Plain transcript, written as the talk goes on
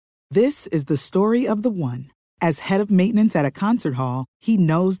This is the story of the one. As head of maintenance at a concert hall, he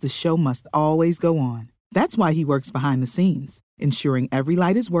knows the show must always go on. That's why he works behind the scenes, ensuring every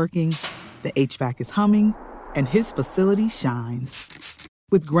light is working, the HVAC is humming, and his facility shines.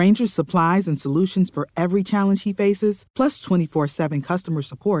 With Grainger's supplies and solutions for every challenge he faces, plus 24/7 customer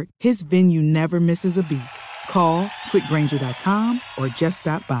support, his venue never misses a beat. Call quickgrainger.com or just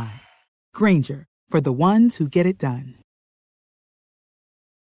stop by. Grainger, for the ones who get it done.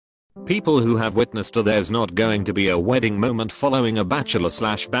 People who have witnessed a there's not going to be a wedding moment following a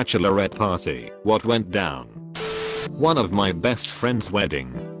bachelor/bachelorette party. What went down? One of my best friend's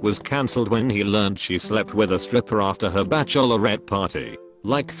wedding was cancelled when he learned she slept with a stripper after her bachelorette party.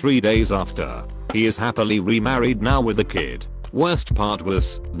 Like 3 days after, he is happily remarried now with a kid. Worst part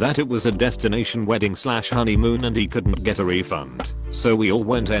was that it was a destination wedding/honeymoon and he couldn't get a refund. So we all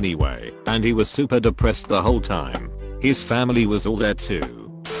went anyway, and he was super depressed the whole time. His family was all there too.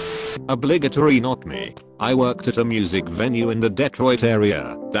 Obligatory not me. I worked at a music venue in the Detroit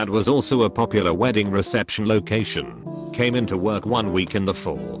area that was also a popular wedding reception location. Came into work one week in the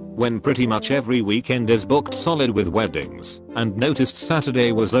fall when pretty much every weekend is booked solid with weddings, and noticed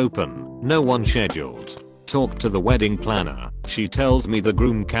Saturday was open, no one scheduled. Talked to the wedding planner, she tells me the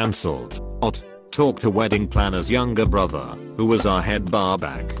groom cancelled. Talked to wedding planner's younger brother, who was our head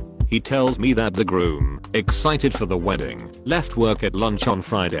barback. He tells me that the groom, excited for the wedding, left work at lunch on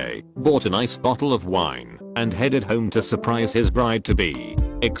Friday, bought a nice bottle of wine, and headed home to surprise his bride-to-be.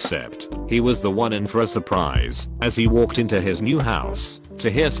 Except, he was the one in for a surprise, as he walked into his new house,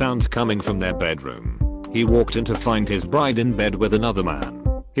 to hear sounds coming from their bedroom. He walked in to find his bride in bed with another man,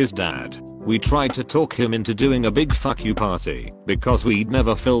 his dad. We tried to talk him into doing a big fuck you party, because we'd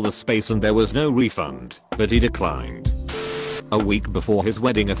never fill the space and there was no refund, but he declined. A week before his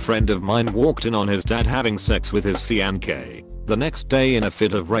wedding, a friend of mine walked in on his dad having sex with his fiancée. The next day, in a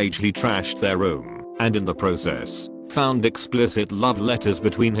fit of rage, he trashed their room, and in the process, found explicit love letters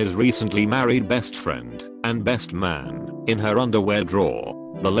between his recently married best friend and best man in her underwear drawer.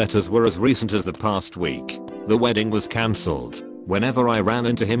 The letters were as recent as the past week. The wedding was cancelled. Whenever I ran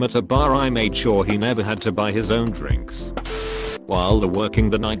into him at a bar, I made sure he never had to buy his own drinks. While working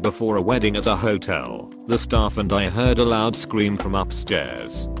the night before a wedding at a hotel, the staff and I heard a loud scream from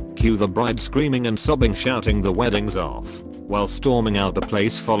upstairs. Cue the bride screaming and sobbing, shouting the wedding's off, while storming out the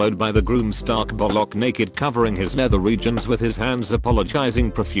place, followed by the groom stark bollock naked, covering his nether regions with his hands,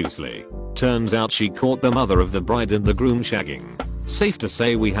 apologizing profusely. Turns out she caught the mother of the bride and the groom shagging. Safe to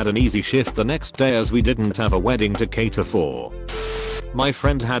say we had an easy shift the next day, as we didn't have a wedding to cater for. My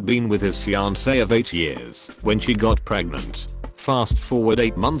friend had been with his fiancée of 8 years when she got pregnant. Fast forward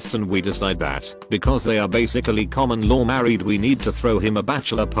 8 months and we decide that, because they are basically common law married, we need to throw him a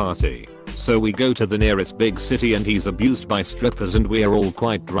bachelor party. So we go to the nearest big city and he's abused by strippers, and we are all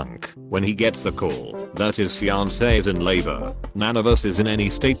quite drunk when he gets the call that his fiancée is in labor. None of us is in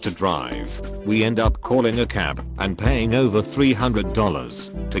any state to drive. We end up calling a cab and paying over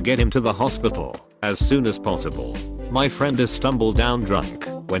 $300 to get him to the hospital as soon as possible. My friend is stumbled down drunk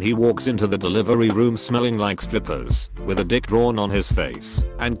when he walks into the delivery room smelling like strippers, with a dick drawn on his face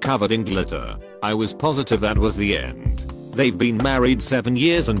and covered in glitter. I was positive that was the end. They've been married 7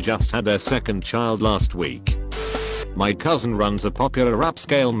 years and just had their second child last week. My cousin runs a popular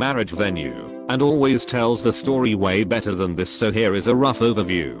upscale marriage venue and always tells the story way better than this, so here is a rough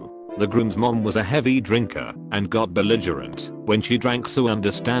overview. The groom's mom was a heavy drinker and got belligerent when she drank, so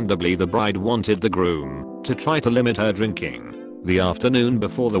understandably the bride wanted the groom to try to limit her drinking. The afternoon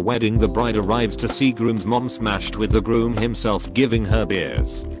before the wedding, the bride arrives to see groom's mom smashed, with the groom himself giving her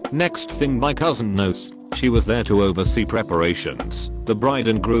beers. Next thing my cousin knows, she was there to oversee preparations. The bride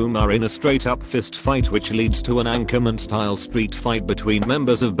and groom are in a straight up fist fight, which leads to an Anchorman style street fight between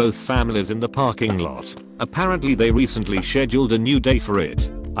members of both families in the parking lot. Apparently they recently scheduled a new day for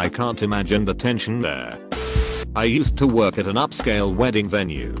it. I can't imagine the tension there. I used to work at an upscale wedding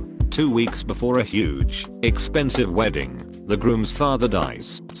venue. 2 weeks before a huge, expensive wedding, the groom's father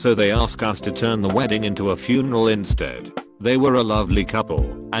dies, so they ask us to turn the wedding into a funeral instead. They were a lovely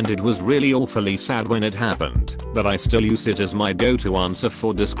couple, and it was really awfully sad when it happened, but I still used it as my go-to answer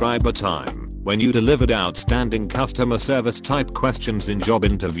for describe a time when you delivered outstanding customer service type questions in job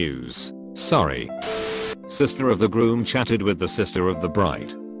interviews. Sorry. Sister of the groom chatted with the sister of the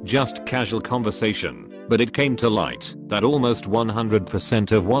bride. Just casual conversation. But it came to light that almost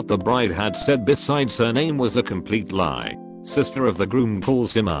 100% of what the bride had said besides her name was a complete lie. Sister of the groom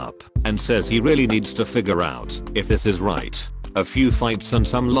calls him up and says he really needs to figure out if this is right. A few fights and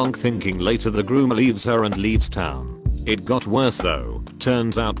some long thinking later, the groom leaves her and leaves town. It got worse though.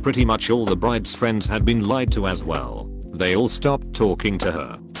 Turns out pretty much all the bride's friends had been lied to as well. They all stopped talking to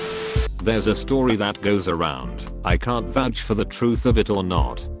her. There's a story that goes around. I can't vouch for the truth of it or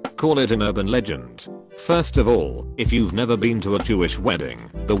not. Call it an urban legend. First of all, if you've never been to a Jewish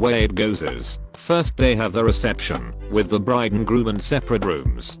wedding, the way it goes is, first they have the reception, with the bride and groom in separate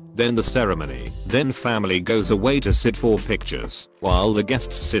rooms, then the ceremony, then family goes away to sit for pictures, while the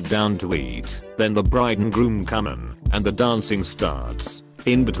guests sit down to eat, then the bride and groom come in, and the dancing starts.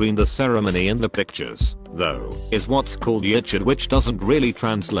 In between the ceremony and the pictures, though, is what's called yichud, which doesn't really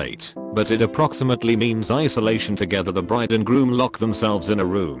translate, but it approximately means isolation. Together the bride and groom lock themselves in a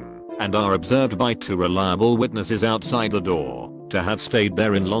room and are observed by 2 reliable witnesses outside the door to have stayed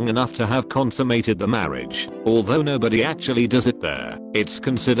therein long enough to have consummated the marriage. Although nobody actually does it there, it's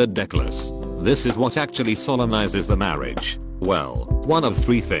considered decorous. This is what actually solemnizes the marriage. Well, one of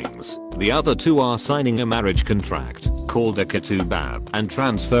 3 things. The other 2 are signing a marriage contract, called a ketubah, and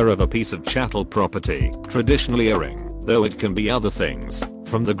transfer of a piece of chattel property, traditionally a ring, though it can be other things,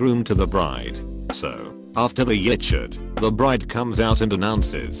 from the groom to the bride. So, after the yichud, the bride comes out and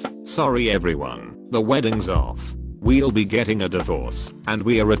announces, "Sorry everyone, the wedding's off. We'll be getting a divorce, and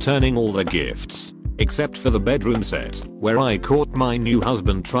we are returning all the gifts. Except for the bedroom set, where I caught my new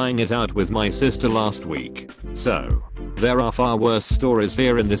husband trying it out with my sister last week." So, there are far worse stories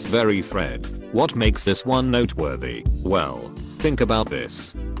here in this very thread. What makes this one noteworthy? Well, think about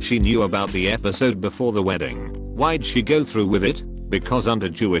this. She knew about the episode before the wedding. Why'd she go through with it? Because under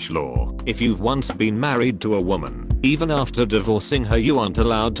Jewish law, if you've once been married to a woman, even after divorcing her, you aren't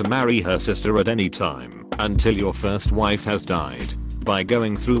allowed to marry her sister at any time until your first wife has died. By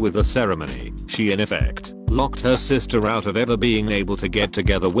going through with the ceremony, she in effect locked her sister out of ever being able to get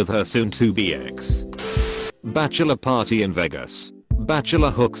together with her soon-to-be ex. Bachelor party in Vegas. Bachelor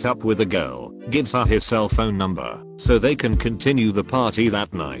hooks up with a girl, gives her his cell phone number, so they can continue the party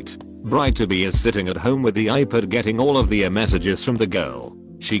that night. Bride-to-be is sitting at home with the iPad getting all of the messages from the girl.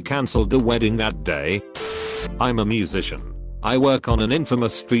 She cancelled the wedding that day. I'm a musician. I work on an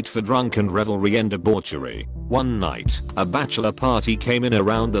infamous street for drunken revelry and debauchery. One night, a bachelor party came in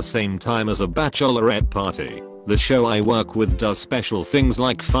around the same time as a bachelorette party. The show I work with does special things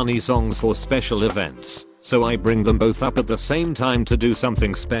like funny songs for special events, so I bring them both up at the same time to do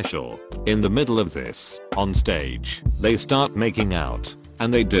something special. In the middle of this, on stage, they start making out.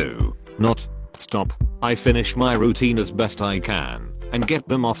 And they do not stop. I finish my routine as best I can and get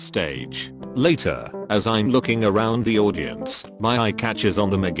them off stage. Later, as I'm looking around the audience, my eye catches on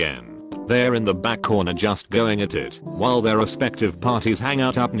them again. They're in the back corner just going at it, while their respective parties hang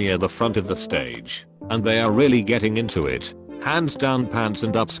out up near the front of the stage. And they are really getting into it. Hands down pants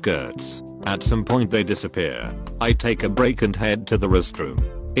and up skirts. At some point they disappear. I take a break and head to the restroom.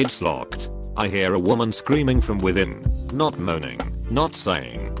 It's locked. I hear a woman screaming from within. Not moaning, not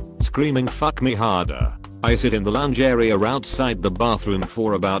saying. Screaming "fuck me harder." I sit in the lounge area outside the bathroom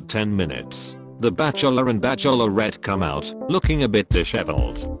for about 10 minutes. The bachelor and bachelorette come out, looking a bit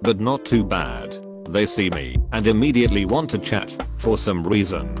disheveled, but not too bad. They see me and immediately want to chat. For some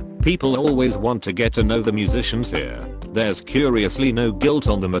reason, people always want to get to know the musicians here. There's curiously no guilt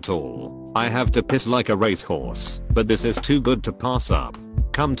on them at all. I have to piss like a racehorse, but this is too good to pass up.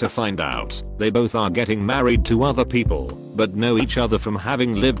 Come to find out, they both are getting married to other people, but know each other from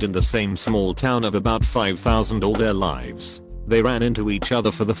having lived in the same small town of about 5,000 all their lives. They ran into each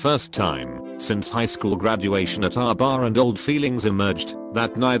other for the first time since high school graduation at our bar, and old feelings emerged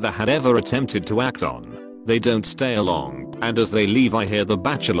that neither had ever attempted to act on. They don't stay along, and as they leave I hear the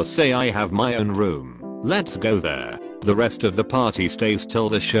bachelor say, "I have my own room. Let's go there." The rest of the party stays till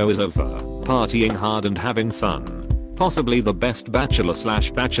the show is over, partying hard and having fun. Possibly the best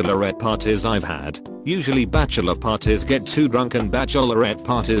bachelor/bachelorette parties I've had. Usually bachelor parties get too drunk and bachelorette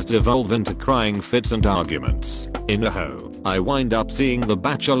parties devolve into crying fits and arguments. In a hoe, I wind up seeing the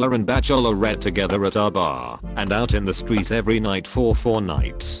bachelor and bachelorette together at our bar and out in the street every night for 4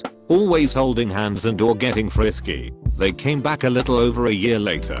 nights. Always holding hands and or getting frisky. They came back a little over a year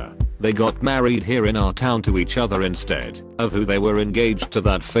later. They got married here in our town to each other instead of who they were engaged to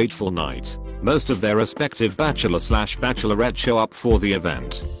that fateful night. Most of their respective bachelor/bachelorette show up for the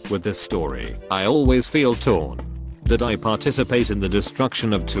event. With this story, I always feel torn. Did I participate in the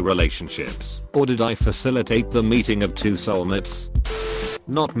destruction of 2 relationships? Or did I facilitate the meeting of 2 soulmates?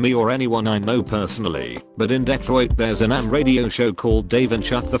 Not me or anyone I know personally, but in Detroit there's an AM radio show called Dave and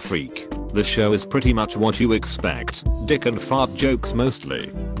Chuck the Freak. The show is pretty much what you expect, dick and fart jokes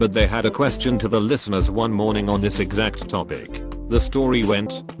mostly, but they had a question to the listeners one morning on this exact topic. The story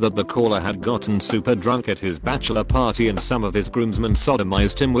went that the caller had gotten super drunk at his bachelor party and some of his groomsmen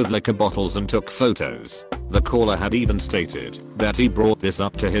sodomized him with liquor bottles and took photos. The caller had even stated that he brought this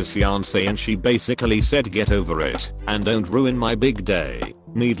up to his fiancée and she basically said, "Get over it and don't ruin my big day."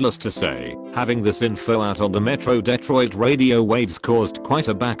 Needless to say, having this info out on the Metro Detroit radio waves caused quite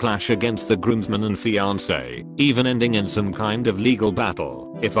a backlash against the groomsman and fiancé, even ending in some kind of legal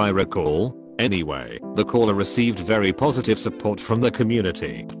battle, if I recall. Anyway, the caller received very positive support from the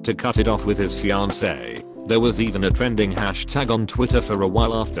community to cut it off with his fiancée. There was even a trending hashtag on Twitter for a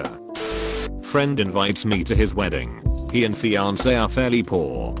while after. Friend invites me to his wedding. He and fiancé are fairly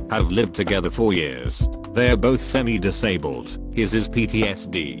poor, have lived together for years. They're both semi-disabled, his is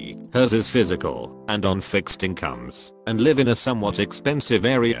PTSD, hers is physical, and on fixed incomes, and live in a somewhat expensive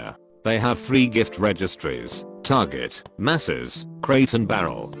area. They have 3 gift registries, Target, Masses, Crate and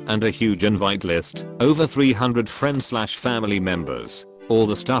Barrel, and a huge invite list, over 300 friends/family members. All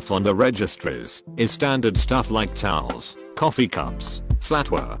the stuff on the registries is standard stuff like towels, coffee cups,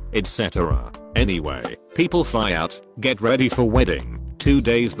 flatware, etc. Anyway, people fly out, get ready for wedding. 2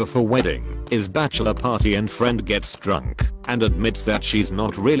 days before wedding is bachelor party and friend gets drunk and admits that she's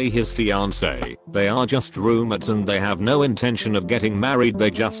not really his fiancé. They are just roommates and they have no intention of getting married,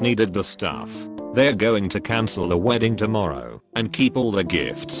 they just needed the stuff. They're going to cancel the wedding tomorrow and keep all the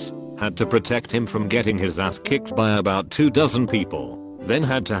gifts. Had to protect him from getting his ass kicked by about 2 dozen people. Then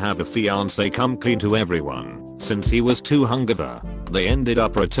had to have the fiancé come clean to everyone since he was too hungover. They ended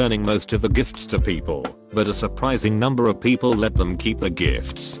up returning most of the gifts to people, but a surprising number of people let them keep the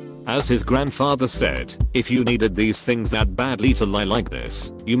gifts. As his grandfather said, if you needed these things that badly to lie like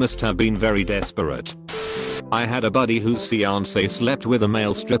this, you must have been very desperate. I had a buddy whose fiancée slept with a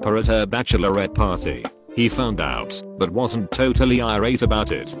male stripper at her bachelorette party. He found out, but wasn't totally irate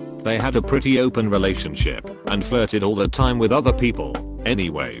about it. They had a pretty open relationship and flirted all the time with other people.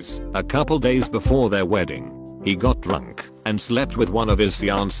 Anyways, a couple days before their wedding, he got drunk and slept with one of his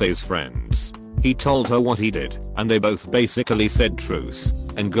fiancée's friends. He told her what he did, and they both basically said truce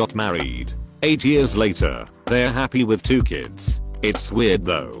and got married. 8 years later, they're happy with 2 kids. It's weird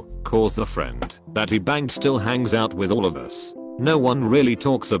though, cause the friend that he banged still hangs out with all of us. No one really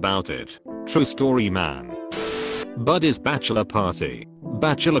talks about it. True story, man. Buddy's bachelor party.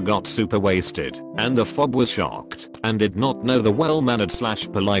 Bachelor got super wasted, and the fob was shocked and did not know the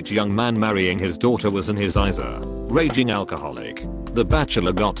well-mannered/polite young man marrying his daughter was in his eyes a raging alcoholic. The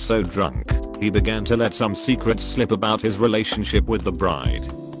bachelor got so drunk, he began to let some secrets slip about his relationship with the bride.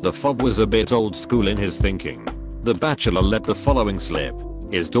 The fob was a bit old school in his thinking. The bachelor let the following slip.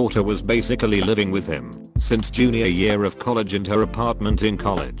 His daughter was basically living with him since junior year of college, and her apartment in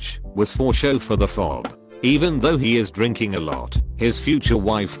college was for show for the fob. Even though he is drinking a lot, his future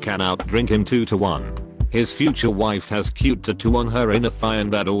wife can outdrink him 2-1. His future wife has cute tattoo on her inner thigh,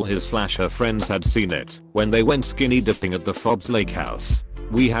 and that all his/her friends had seen it when they went skinny dipping at the fob's lake house.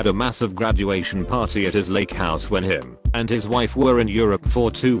 We had a massive graduation party at his lake house when him and his wife were in Europe for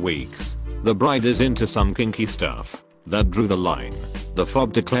 2 weeks. The bride is into some kinky stuff that drew the line. The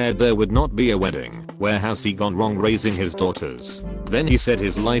fob declared there would not be a wedding. Where has he gone wrong raising his daughters? Then he said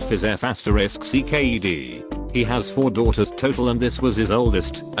his life is F***CKED. He has 4 daughters total, and this was his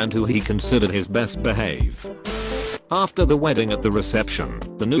oldest and who he considered his best behave. After the wedding at the reception,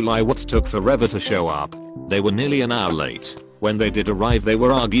 the newlyweds took forever to show up. They were nearly an hour late. When they did arrive, they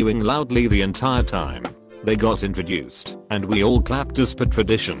were arguing loudly the entire time. They got introduced, and we all clapped as per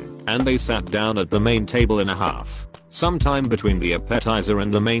tradition, and they sat down at the main table in a half. Sometime between the appetizer and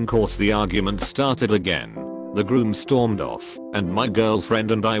the main course, the argument started again. The groom stormed off, and my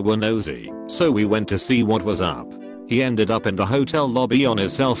girlfriend and I were nosy, so we went to see what was up. He ended up in the hotel lobby on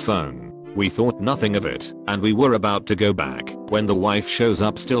his cell phone. We thought nothing of it, and we were about to go back when the wife shows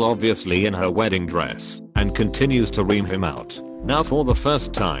up, still obviously in her wedding dress, and continues to ream him out. Now for the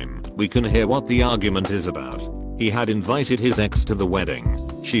first time, we can hear what the argument is about. He had invited his ex to the wedding.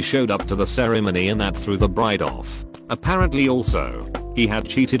 She showed up to the ceremony, and that threw the bride off. Apparently also, he had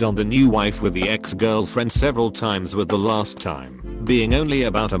cheated on the new wife with the ex-girlfriend several times, with the last time being only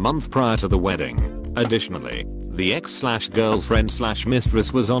about a month prior to the wedding. Additionally, the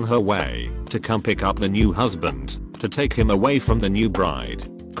ex/girlfriend/mistress was on her way to come pick up the new husband to take him away from the new bride,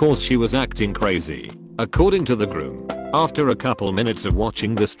 cause she was acting crazy. According to the groom, after a couple minutes of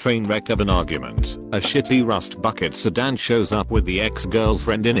watching this train wreck of an argument, a shitty rust bucket sedan shows up with the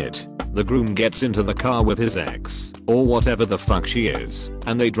ex-girlfriend in it. The groom gets into the car with his ex, or whatever the fuck she is,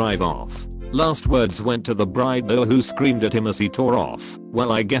 and they drive off. Last words went to the bride though, who screamed at him as he tore off,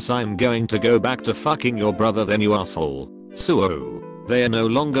 "Well, I guess I'm going to go back to fucking your brother then, you asshole." So, they are no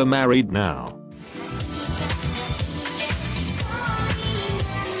longer married now.